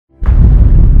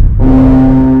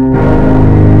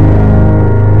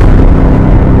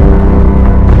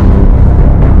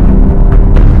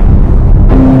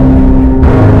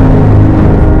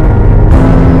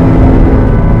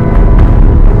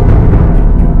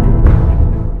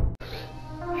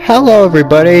Hello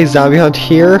everybody, Zombie Hunt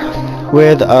here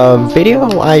with a video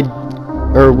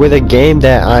with a game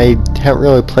that I haven't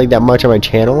really played that much on my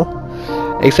channel,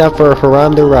 except for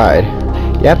Haran the Ride.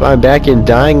 Yep, I'm back in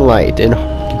Dying Light in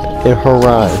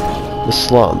Haran, the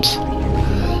slums.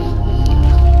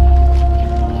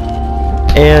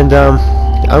 And I'm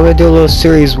gonna do a little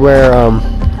series where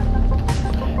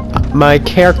my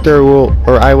character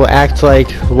I will act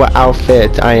like what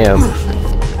outfit I am.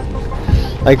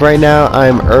 Like right now,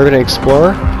 I'm Urban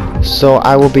Explorer, so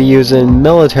I will be using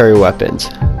military weapons.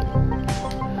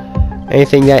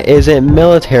 Anything that isn't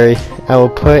military, I will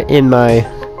put in my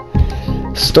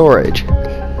storage.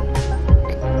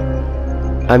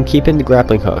 I'm keeping the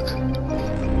grappling hook.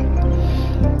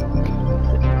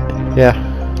 Yeah,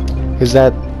 because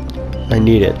that, I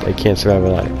need it. I can't survive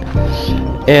without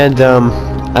it. And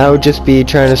I would just be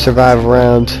trying to survive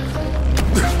around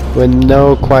with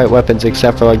no quiet weapons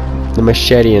except for like the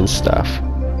machete and stuff.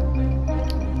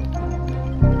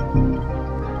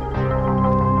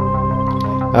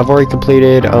 I've already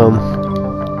completed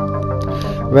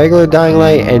regular Dying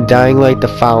Light and Dying Light the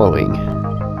following.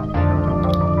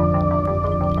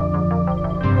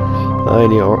 I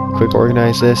need to quick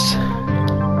organize this.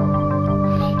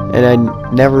 And I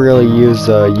never really use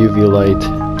UV light,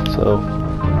 so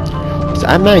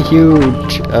I'm not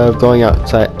huge of going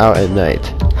out at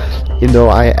night. Even though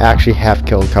I actually have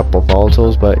killed a couple of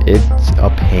volatiles, but it's a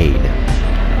pain.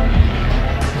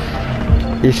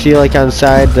 You see, like on the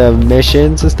side, the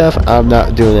missions and stuff, I'm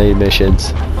not doing any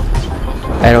missions.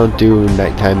 I don't do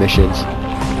nighttime missions.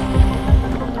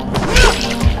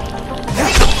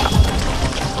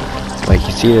 Like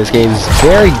you see, this game's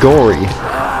very gory.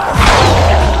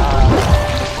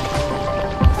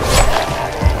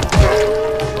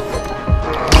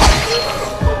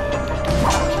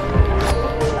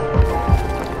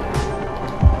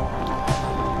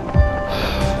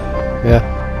 Yeah.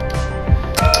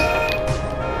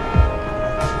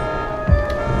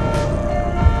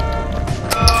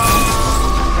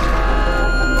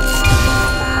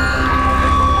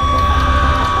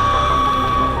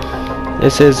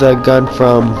 This is a gun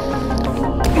from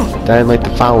Dying Light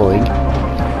the following.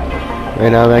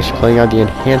 Right now I'm actually playing on the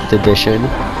Enhanced Edition,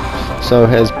 so it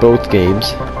has both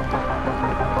games.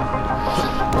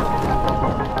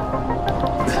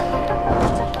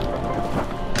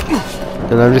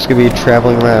 And I'm just gonna be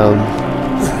traveling around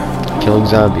killing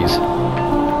zombies.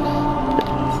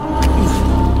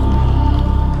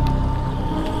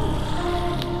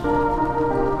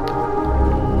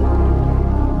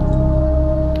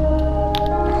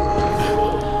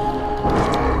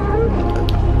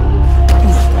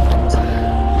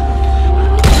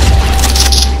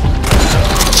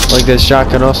 Like this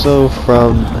shotgun also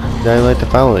from Dying Light the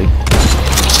following.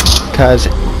 Because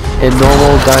in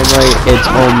normal Dying Light, it's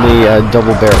only a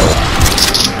double barrel.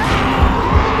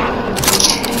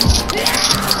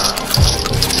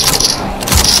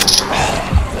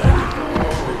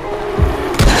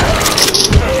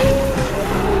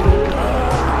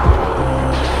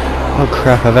 Oh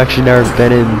crap, I've actually never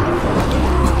been in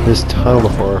this tunnel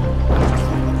before.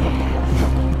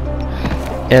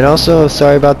 And also,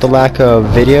 sorry about the lack of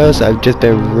videos, I've just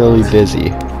been really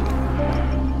busy.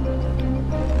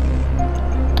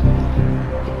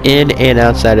 In and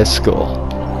outside of school.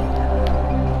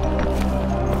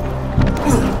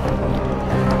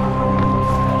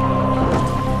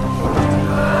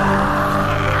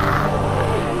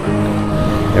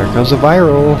 There comes a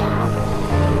viral.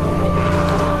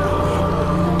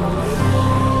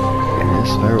 And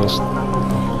this viral's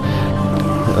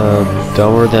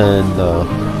dumber than the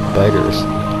biters.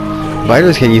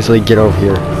 Biters can easily get over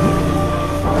here.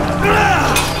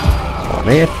 Oh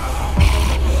man.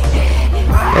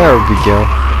 There we go.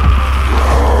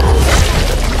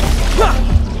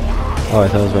 Oh, I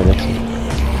thought it was my next one.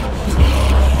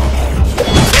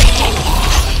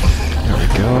 There we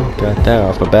go. Got that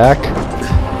off my back.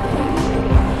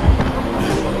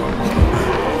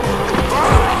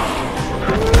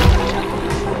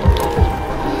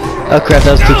 Oh crap,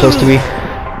 that was too close to me.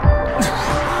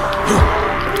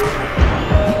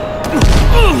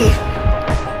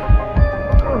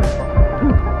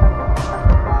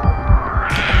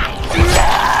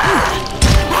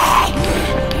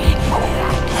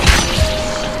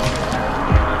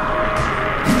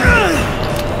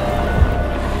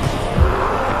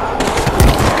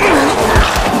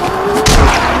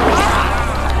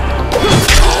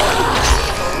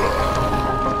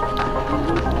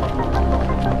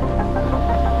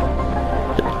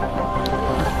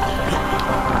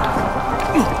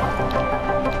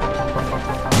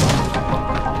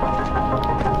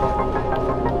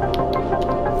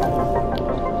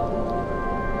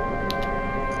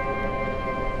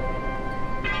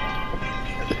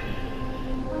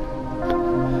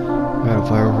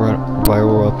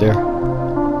 there.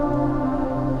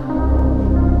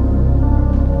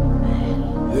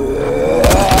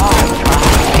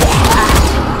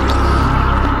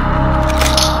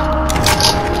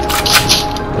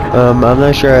 I'm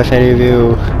not sure if any of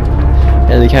you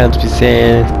in the comments be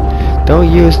saying, don't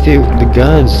use the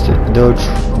guns,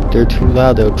 they're too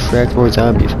loud, they'll attract more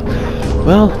zombies.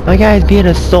 Well, my guy's being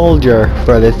a soldier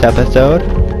for this episode,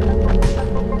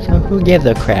 so who gives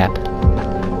a crap?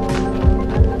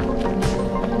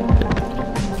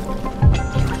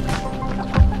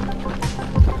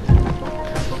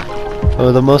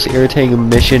 Oh, the most irritating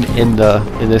mission in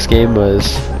this game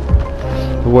was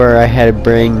where I had to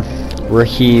bring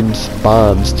Raheem's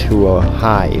bombs to a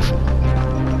hive.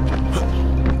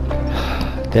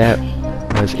 That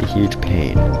was a huge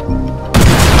pain.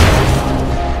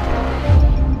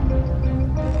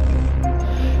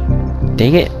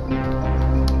 Dang it.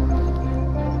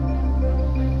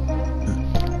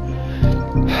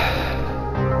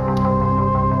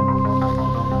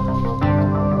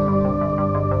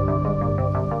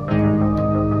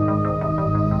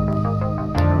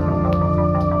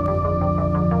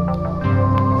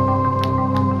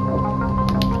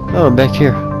 Oh, I'm back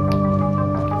here.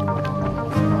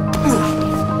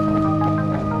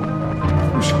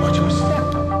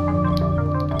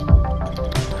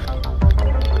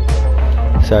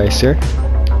 Sorry, sir.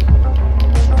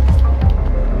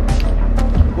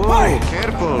 Whoa,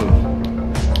 careful.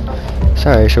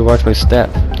 Sorry, I should watch my step.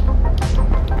 Come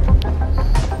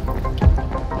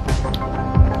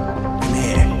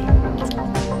here.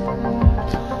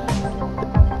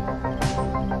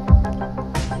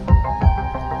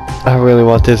 I really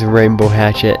want this rainbow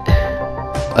hatchet.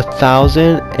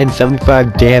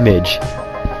 1,075 damage.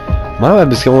 My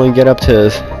weapons can only get up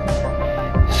to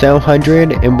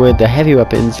 700, and with the heavy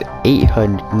weapons,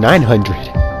 900.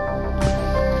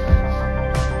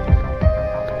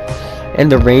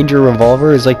 And the Ranger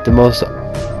revolver is like the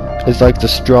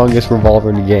strongest revolver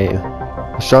in the game.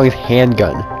 The strongest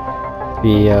handgun.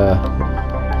 Be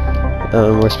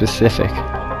more specific.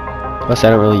 Plus,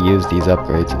 I don't really use these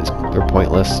upgrades. They're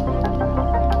pointless.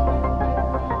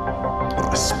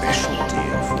 A special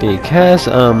deal. Because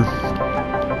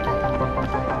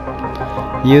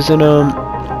using them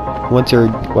once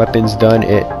your weapon's done,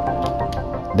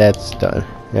 that's done.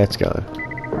 That's gone.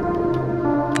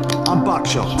 I'm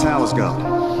Buckshot, Towers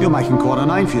Guard. You're making quite a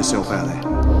name for yourself out there.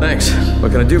 Thanks.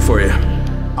 What can I do for you?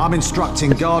 I'm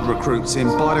instructing guard recruits in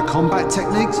bitter combat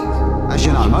techniques. As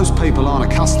you know, most people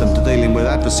aren't accustomed to dealing with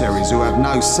adversaries who have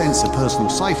no sense of personal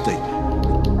safety.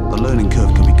 The learning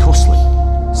curve can be costly.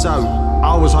 So,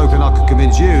 I was hoping I could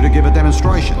convince you to give a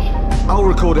demonstration. I'll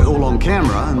record it all on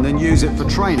camera and then use it for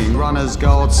training runners,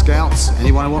 guards, scouts,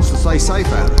 anyone who wants to stay safe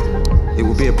out there. It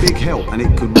will be a big help and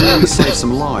it could really save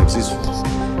some lives. Is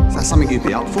that something you'd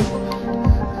be up for?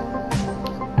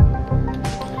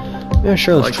 Yeah,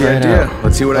 sure, let's try it out.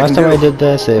 Let's see what I can do. Last time I did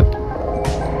this, there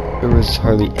was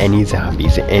hardly any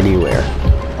zombies anywhere.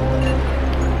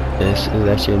 This is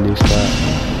actually a new spot.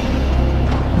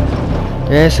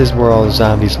 This is where all the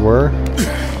zombies were.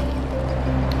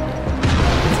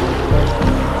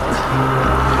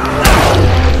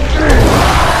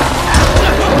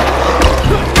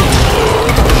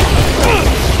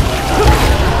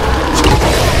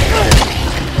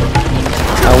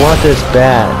 I want this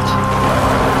bat,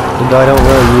 though I don't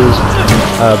really use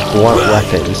blunt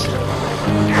weapons.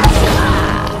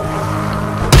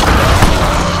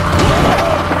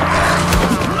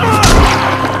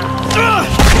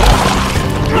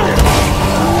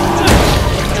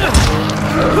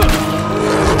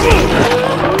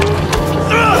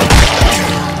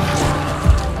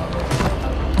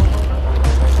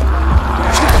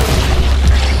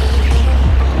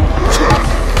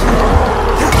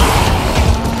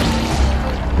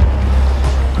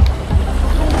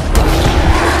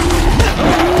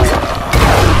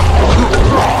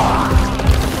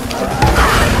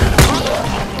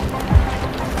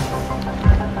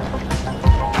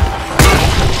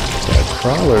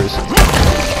 Crawlers.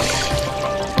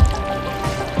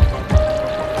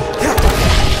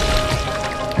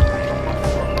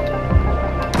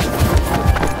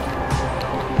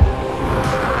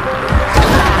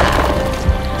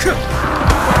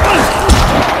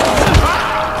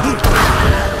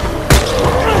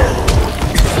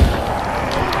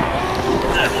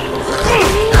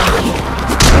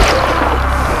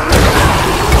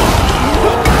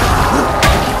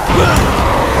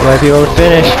 Might be able to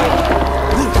finish.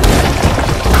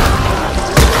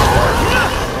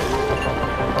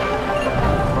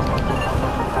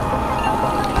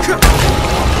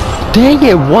 Dang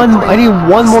it, I need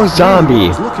one more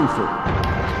zombie.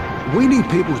 We need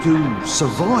people to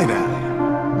survive out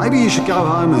here. Maybe you should go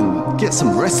home and get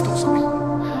some rest or something.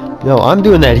 No, I'm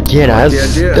doing that again. Like the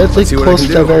idea. That's Let's the see what I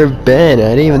closest can I've do. ever been. I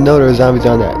didn't even know there were zombies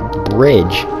on that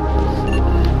bridge.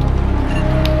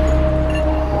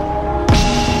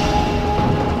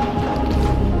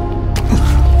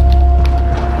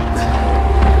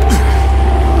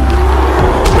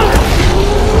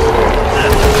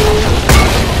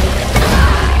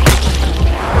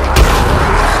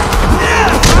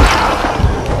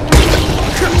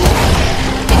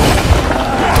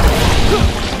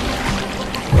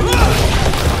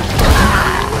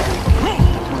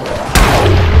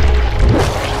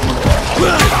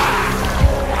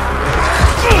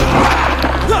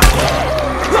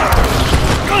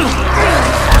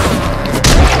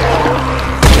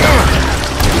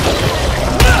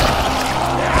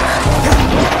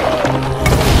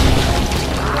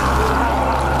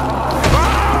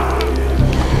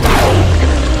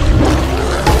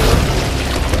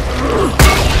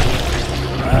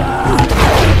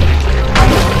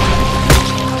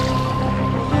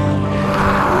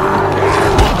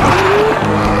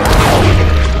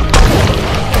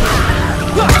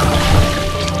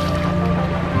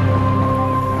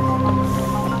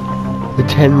 The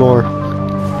 10 more.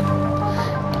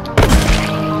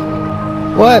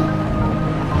 What?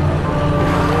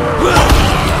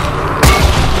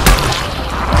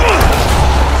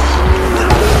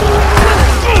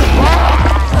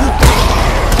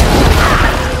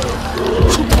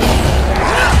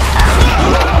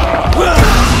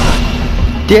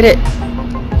 Did it!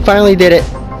 Finally did it!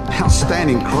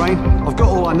 Outstanding, Crane. I've got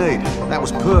all I need. That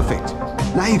was perfect.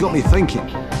 Now you got me thinking.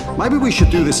 Maybe we should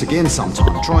do this again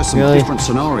sometime. Try some Really? different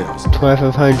scenarios.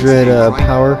 2500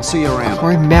 power. See you around. I've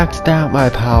already maxed out my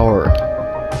power.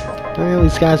 I at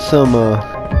least got some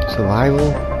survivor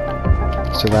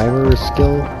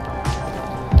skill.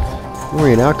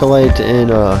 We're an acolyte in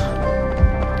the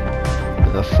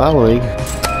following.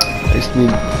 I just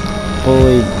need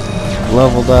fully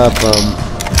leveled up.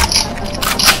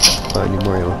 I need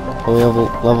more ammo. Fully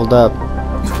leveled up.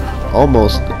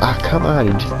 Almost. Ah, come on!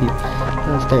 You just need.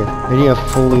 That's there. I need to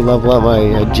fully level up my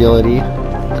agility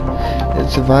and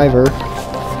survivor.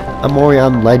 I'm already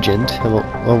on legend. I'm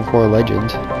level 4 legend.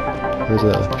 There's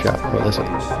a shot for this one.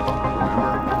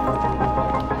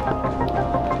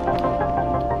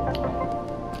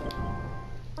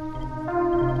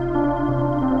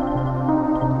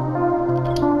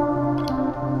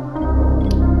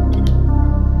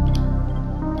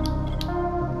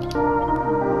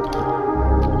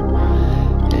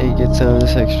 Get some of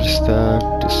this extra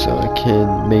stuff just so I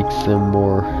can make some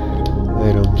more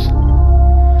items.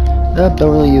 Nope,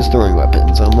 don't really use throwing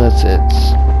weapons unless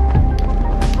it's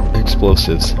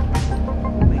explosives.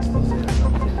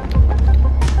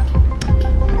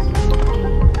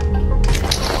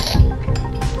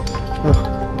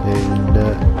 Oh, and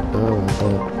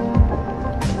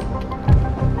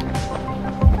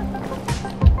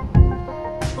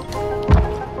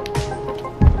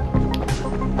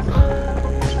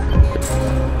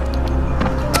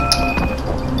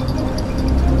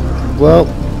well,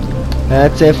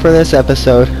 that's it for this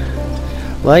episode.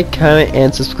 Like, comment,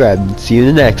 and subscribe. See you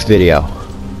in the next video.